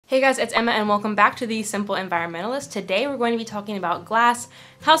Hey guys, it's Emma and welcome back to The Simple Environmentalist. Today we're going to be talking about glass.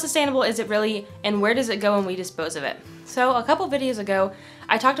 How sustainable is it really, and where does it go when we dispose of it? So a couple videos ago,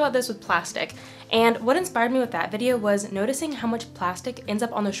 I talked about this with plastic, and what inspired me with that video was noticing how much plastic ends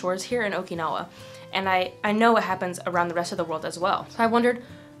up on the shores here in Okinawa. And I know it happens around the rest of the world as well. So I wondered,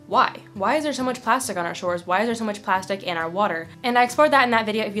 why? Why is there so much plastic on our shores? Why is there so much plastic in our water? And I explored that in that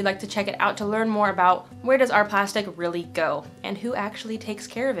video if you'd like to check it out to learn more about where does our plastic really go and who actually takes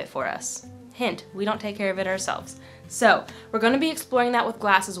care of it for us. Hint, we don't take care of it ourselves. So we're going to be exploring that with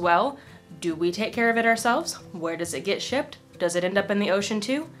glass as well. Do we take care of it ourselves? Where does it get shipped? Does it end up in the ocean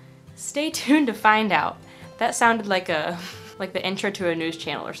too? Stay tuned to find out. That sounded like the intro to a news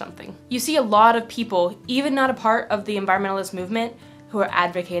channel or something. You see a lot of people, even not a part of the environmentalist movement, who are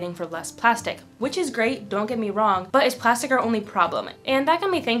advocating for less plastic, which is great, don't get me wrong, but is plastic our only problem? And that got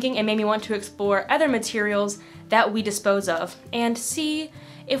me thinking and made me want to explore other materials that we dispose of and see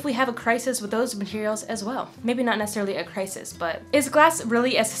if we have a crisis with those materials as well. Maybe not necessarily a crisis, but is glass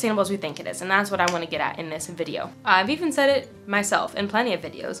really as sustainable as we think it is? And that's what I want to get at in this video. I've even said it myself in plenty of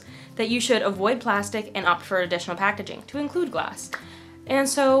videos that you should avoid plastic and opt for additional packaging to include glass. And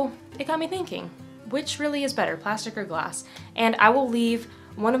so it got me thinking, which really is better, plastic or glass? And I will leave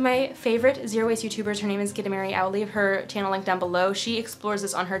one of my favorite zero waste YouTubers, her name is Mary. I will leave her channel link down below. She explores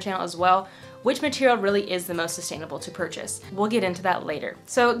this on her channel as well. Which material really is the most sustainable to purchase? We'll get into that later.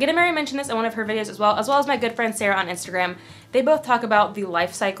 So Mary mentioned this in one of her videos as well as my good friend Sarah on Instagram. They both talk about the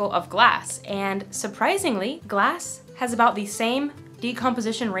life cycle of glass, and surprisingly, glass has about the same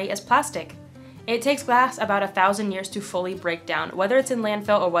decomposition rate as plastic. It takes glass about 1,000 years to fully break down, whether it's in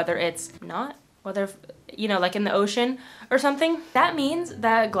landfill or whether it's not. Whether, you know, like in the ocean or something. That means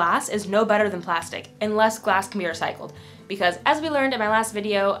that glass is no better than plastic unless glass can be recycled. Because as we learned in my last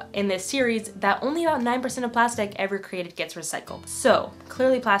video in this series, that only about 9% of plastic ever created gets recycled. So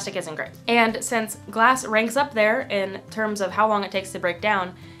clearly plastic isn't great. And since glass ranks up there in terms of how long it takes to break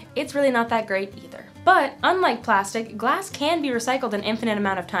down, it's really not that great either. But unlike plastic, glass can be recycled an infinite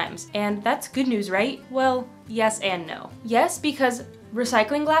amount of times. And that's good news, right? Well, yes and no. Yes, because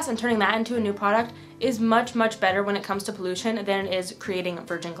recycling glass and turning that into a new product is much, much better when it comes to pollution than it is creating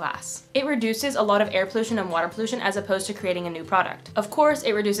virgin glass. It reduces a lot of air pollution and water pollution as opposed to creating a new product. Of course,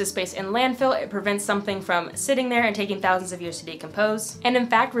 it reduces space in landfill, it prevents something from sitting there and taking thousands of years to decompose. And in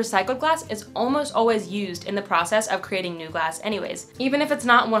fact, recycled glass is almost always used in the process of creating new glass anyways. Even if it's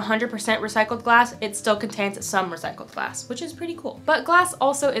not 100% recycled glass, it still contains some recycled glass, which is pretty cool. But glass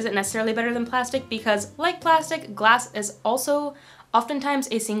also isn't necessarily better than plastic because, like plastic, glass is also oftentimes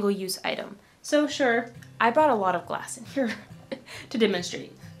a single-use item. So sure, I brought a lot of glass in here to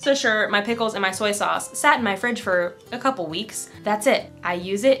demonstrate. So sure, my pickles and my soy sauce sat in my fridge for a couple weeks. That's it. I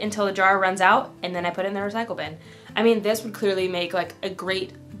use it until the jar runs out and then I put it in the recycle bin. I mean, this would clearly make like a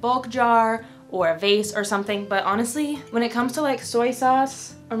great bulk jar or a vase or something, but honestly, when it comes to like soy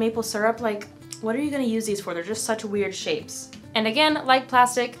sauce or maple syrup, like what are you gonna use these for? They're just such weird shapes. And again, like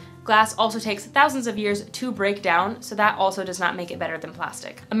plastic, glass also takes thousands of years to break down, so that also does not make it better than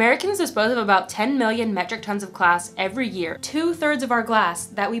plastic. Americans dispose of about 10 million metric tons of glass every year. 2/3 of our glass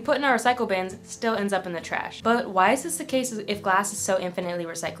that we put in our recycle bins still ends up in the trash. But why is this the case if glass is so infinitely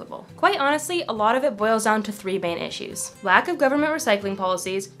recyclable? Quite honestly, a lot of it boils down to 3 main issues. Lack of government recycling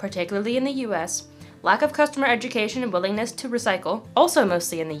policies, particularly in the US, lack of customer education and willingness to recycle, also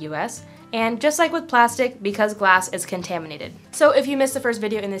mostly in the US, and just like with plastic, because glass is contaminated. So if you missed the first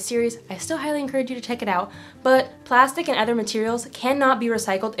video in this series, I still highly encourage you to check it out, but plastic and other materials cannot be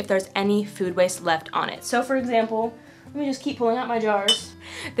recycled if there's any food waste left on it. So for example, let me just keep pulling out my jars.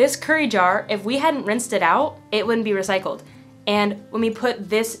 This curry jar, if we hadn't rinsed it out, it wouldn't be recycled. And when we put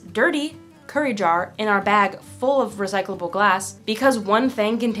this dirty curry jar in our bag full of recyclable glass, because one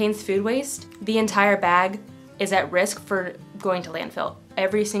thing contains food waste, the entire bag is at risk for going to landfill.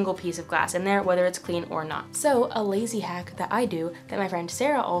 Every single piece of glass in there, whether it's clean or not. So a lazy hack that I do, that my friend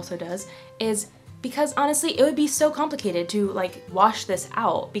Sarah also does, is because honestly, it would be so complicated to like wash this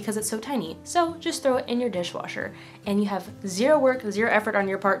out because it's so tiny. So just throw it in your dishwasher and you have zero work, zero effort on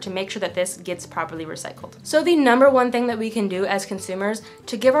your part to make sure that this gets properly recycled. So the number one thing that we can do as consumers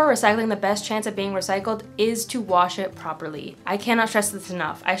to give our recycling the best chance of being recycled is to wash it properly. I cannot stress this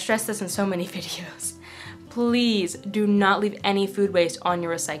enough. I stress this in so many videos. Please do not leave any food waste on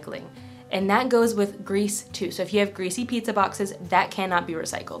your recycling. And that goes with grease too. So if you have greasy pizza boxes, that cannot be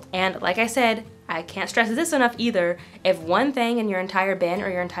recycled. And like I said, I can't stress this enough either. If one thing in your entire bin or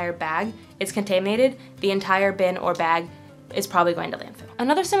your entire bag is contaminated, the entire bin or bag is probably going to landfill.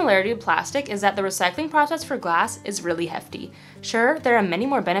 Another similarity to plastic is that the recycling process for glass is really hefty. Sure, there are many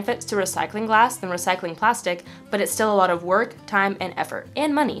more benefits to recycling glass than recycling plastic, but it's still a lot of work, time, and effort,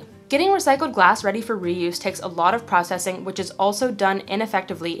 and money. Getting recycled glass ready for reuse takes a lot of processing, which is also done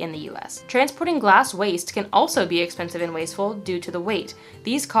ineffectively in the US. Transporting glass waste can also be expensive and wasteful due to the weight.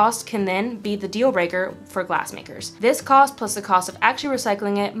 These costs can then be the deal breaker for glass makers. This cost plus the cost of actually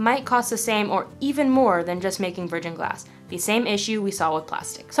recycling it might cost the same or even more than just making virgin glass. The same issue we saw with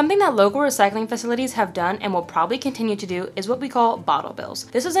plastic. Something that local recycling facilities have done and will probably continue to do is what we call bottle bills.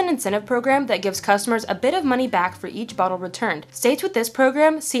 This is an incentive program that gives customers a bit of money back for each bottle returned. States with this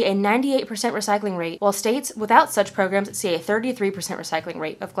program see a 98% recycling rate, while states without such programs see a 33% recycling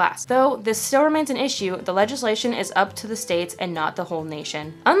rate of glass. Though this still remains an issue, the legislation is up to the states and not the whole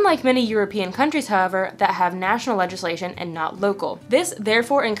nation. Unlike many European countries, however, that have national legislation and not local. This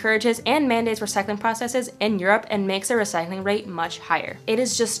therefore encourages and mandates recycling processes in Europe and makes a recycling rate much higher. It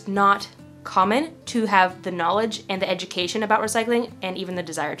is just not common to have the knowledge and the education about recycling and even the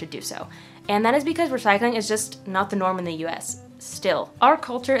desire to do so. And that is because recycling is just not the norm in the US. Still, our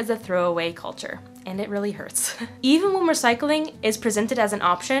culture is a throwaway culture, and it really hurts. Even when recycling is presented as an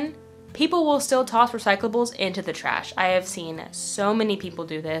option, people will still toss recyclables into the trash. I have seen so many people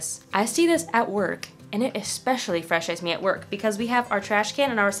do this. I see this at work, and it especially frustrates me at work because we have our trash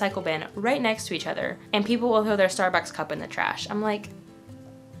can and our recycle bin right next to each other, and people will throw their Starbucks cup in the trash. I'm like,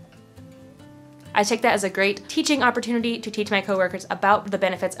 I take that as a great teaching opportunity to teach my coworkers about the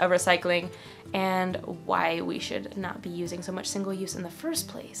benefits of recycling and why we should not be using so much single use in the first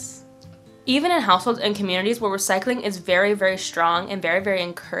place. Even in households and communities where recycling is very, very strong and very, very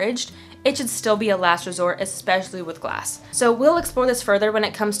encouraged, it should still be a last resort, especially with glass. So we'll explore this further when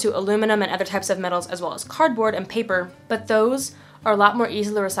it comes to aluminum and other types of metals, as well as cardboard and paper, but those are a lot more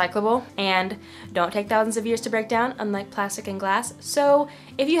easily recyclable and don't take thousands of years to break down, unlike plastic and glass. So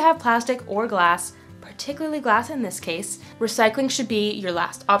if you have plastic or glass, particularly glass in this case, recycling should be your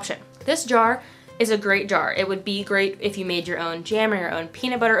last option. This jar is a great jar. It would be great if you made your own jam or your own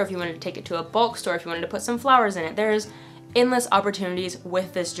peanut butter, or if you wanted to take it to a bulk store, if you wanted to put some flowers in it. There's endless opportunities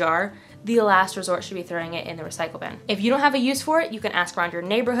with this jar. The last resort should be throwing it in the recycle bin. If you don't have a use for it, you can ask around your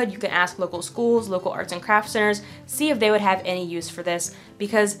neighborhood, you can ask local schools, local arts and crafts centers, see if they would have any use for this,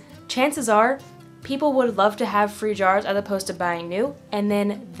 because chances are people would love to have free jars as opposed to buying new, and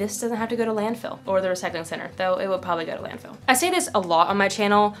then this doesn't have to go to landfill or the recycling center, though it would probably go to landfill. I say this a lot on my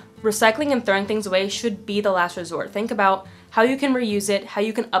channel. Recycling and throwing things away should be the last resort. Think about how you can reuse it, how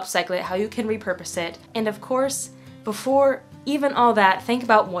you can upcycle it, how you can repurpose it, and of course, before even all that, think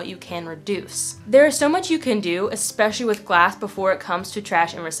about what you can reduce. There is so much you can do, especially with glass, before it comes to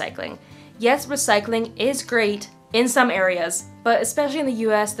trash and recycling. Yes, recycling is great in some areas, but especially in the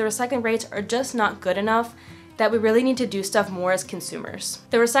US, the recycling rates are just not good enough that we really need to do stuff more as consumers.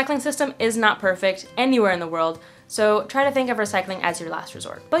 The recycling system is not perfect anywhere in the world, so try to think of recycling as your last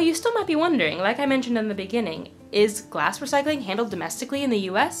resort. But you still might be wondering, like I mentioned in the beginning, is glass recycling handled domestically in the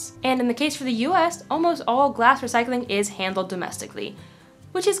US? And in the case for the US, almost all glass recycling is handled domestically,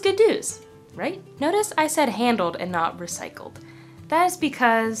 which is good news, right? Notice I said handled and not recycled. That is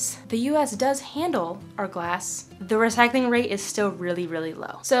because the US does handle our glass. The recycling rate is still really, really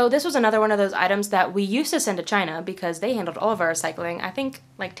low. So this was another one of those items that we used to send to China because they handled all of our recycling, I think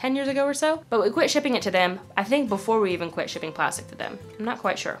like 10 years ago or so. But we quit shipping it to them, I think before we even quit shipping plastic to them. I'm not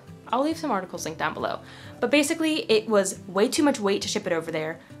quite sure. I'll leave some articles linked down below. But basically, it was way too much weight to ship it over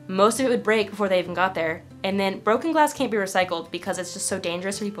there. Most of it would break before they even got there. And then broken glass can't be recycled because it's just so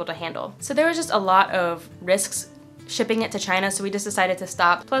dangerous for people to handle. So there was just a lot of risks shipping it to China, so we just decided to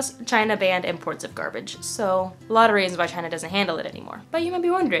stop. Plus, China banned imports of garbage. So a lot of reasons why China doesn't handle it anymore. But you might be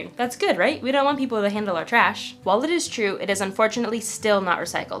wondering, that's good, right? We don't want people to handle our trash. While it is true, it is unfortunately still not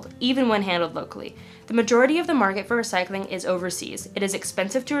recycled, even when handled locally. The majority of the market for recycling is overseas. It is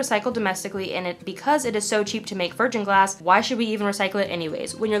expensive to recycle domestically, and because it is so cheap to make virgin glass, why should we even recycle it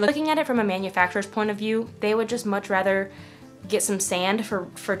anyways? When you're looking at it from a manufacturer's point of view, they would just much rather get some sand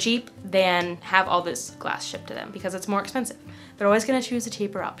for cheap than have all this glass shipped to them because it's more expensive. They're always going to choose a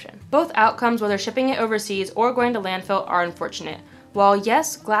cheaper option. Both outcomes, whether shipping it overseas or going to landfill, are unfortunate. While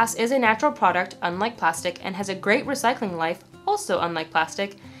yes, glass is a natural product, unlike plastic, and has a great recycling life, also unlike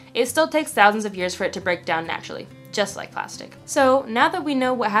plastic, it still takes thousands of years for it to break down naturally, just like plastic. So now that we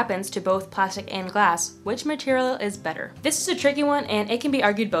know what happens to both plastic and glass, which material is better? This is a tricky one and it can be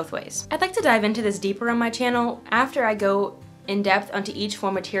argued both ways. I'd like to dive into this deeper on my channel after I go in depth onto each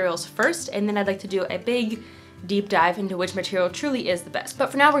four materials first, and then I'd like to do a big deep dive into which material truly is the best.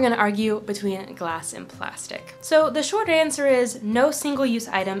 But for now, we're gonna argue between glass and plastic. So the short answer is no single-use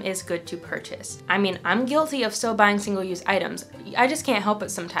item is good to purchase. I mean, I'm guilty of still buying single-use items. I just can't help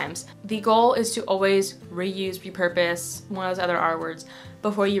it sometimes. The goal is to always reuse, repurpose, one of those other R words,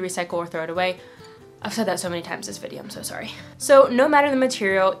 before you recycle or throw it away. I've said that so many times this video, I'm so sorry. So no matter the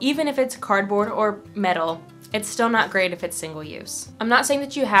material, even if it's cardboard or metal, it's still not great if it's single use. I'm not saying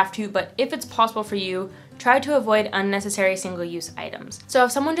that you have to, but if it's possible for you, try to avoid unnecessary single-use items. So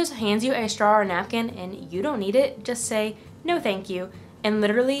if someone just hands you a straw or napkin and you don't need it, just say, no thank you. And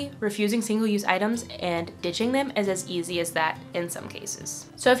literally refusing single-use items and ditching them is as easy as that in some cases.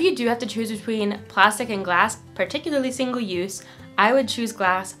 So if you do have to choose between plastic and glass, particularly single-use, I would choose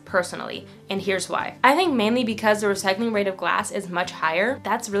glass personally, and here's why. I think mainly because the recycling rate of glass is much higher.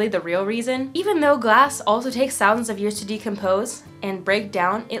 That's really the real reason. Even though glass also takes thousands of years to decompose and break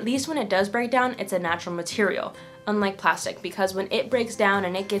down, at least when it does break down, it's a natural material. Unlike plastic, because when it breaks down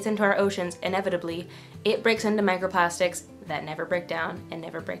and it gets into our oceans, inevitably, it breaks into microplastics that never break down and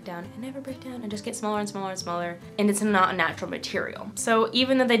never break down and never break down and just get smaller and smaller and smaller, and it's not a natural material. So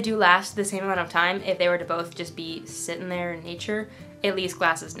even though they do last the same amount of time, if they were to both just be sitting there in nature, at least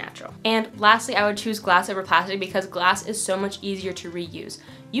glass is natural. And lastly, I would choose glass over plastic because glass is so much easier to reuse.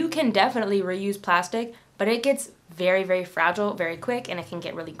 You can definitely reuse plastic, but it gets very, very fragile very quick and it can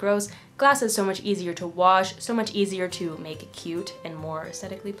get really gross. Glass is so much easier to wash, so much easier to make cute and more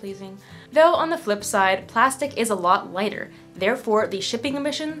aesthetically pleasing. Though on the flip side, plastic is a lot lighter. Therefore, the shipping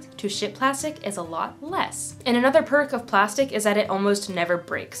emissions to ship plastic is a lot less. And another perk of plastic is that it almost never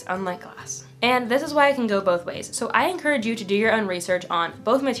breaks, unlike glass. And this is why it can go both ways. So I encourage you to do your own research on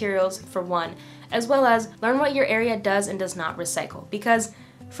both materials for one, as well as learn what your area does and does not recycle. Because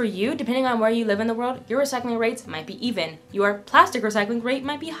for you, depending on where you live in the world, your recycling rates might be even. Your plastic recycling rate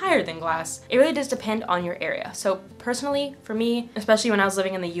might be higher than glass. It really does depend on your area. So personally, for me, especially when I was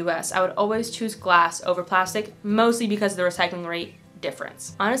living in the US, I would always choose glass over plastic, mostly because of the recycling rate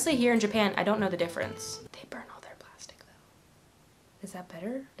difference. Honestly, here in Japan, I don't know the difference. They burn all their plastic though. Is that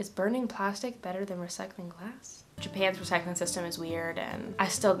better? Is burning plastic better than recycling glass? Japan's recycling system is weird and I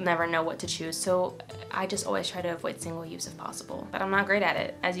still never know what to choose, so I just always try to avoid single use if possible. But I'm not great at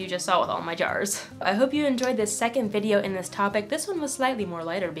it, as you just saw with all my jars. I hope you enjoyed this second video in this topic. This one was slightly more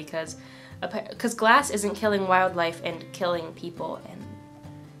lighter because glass isn't killing wildlife and killing people and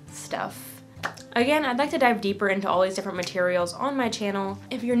stuff. Again, I'd like to dive deeper into all these different materials on my channel.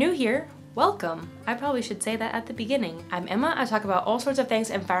 If you're new here, welcome. I probably should say that at the beginning. I'm Emma. I talk about all sorts of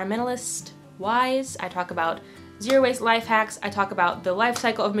things environmentalist-wise. I talk about zero waste life hacks. I talk about the life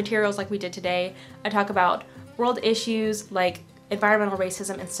cycle of materials like we did today. I talk about world issues like environmental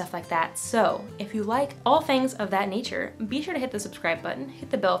racism and stuff like that. So if you like all things of that nature, be sure to hit the subscribe button, hit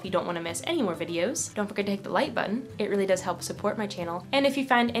the bell if you don't want to miss any more videos. Don't forget to hit the like button. It really does help support my channel. And if you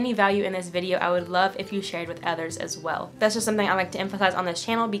find any value in this video, I would love if you shared with others as well. That's just something I like to emphasize on this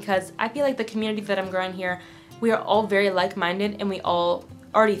channel because I feel like the community that I'm growing here, we are all very like-minded and we all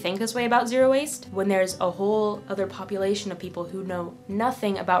already think this way about zero waste when there's a whole other population of people who know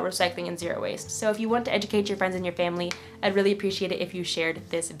nothing about recycling and zero waste. So if you want to educate your friends and your family, I'd really appreciate it if you shared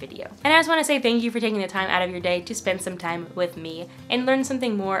this video. And I just want to say thank you for taking the time out of your day to spend some time with me and learn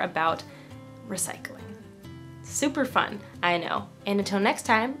something more about recycling. Super fun, I know. And until next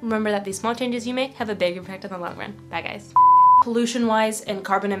time, remember that the small changes you make have a big impact in the long run. Bye guys. Pollution-wise and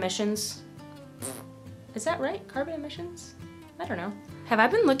carbon emissions. Is that right? Carbon emissions? I don't know. Have I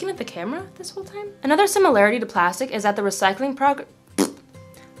been looking at the camera this whole time? Another similarity to plastic is that the recycling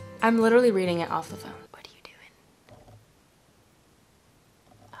I'm literally reading it off the phone. What are you doing?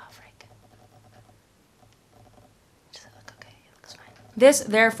 Oh, frick. Does it look okay? It looks fine. This,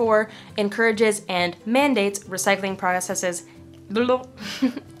 therefore, encourages and mandates recycling processes. Oh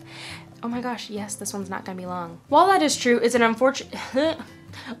my gosh, yes, this one's not gonna be long. While that is true, it's an unfortunate...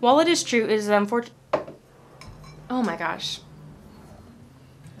 Oh my gosh.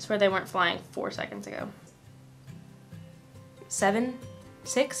 I swear they weren't flying 4 seconds ago. 7,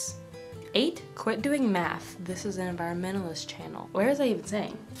 6, 8? Quit doing math. This is an environmentalist channel. Where is I even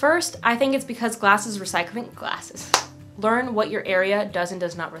saying? First, I think it's because glass is recycling. Glasses. Learn what your area does and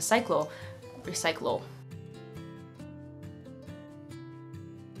does not recycle.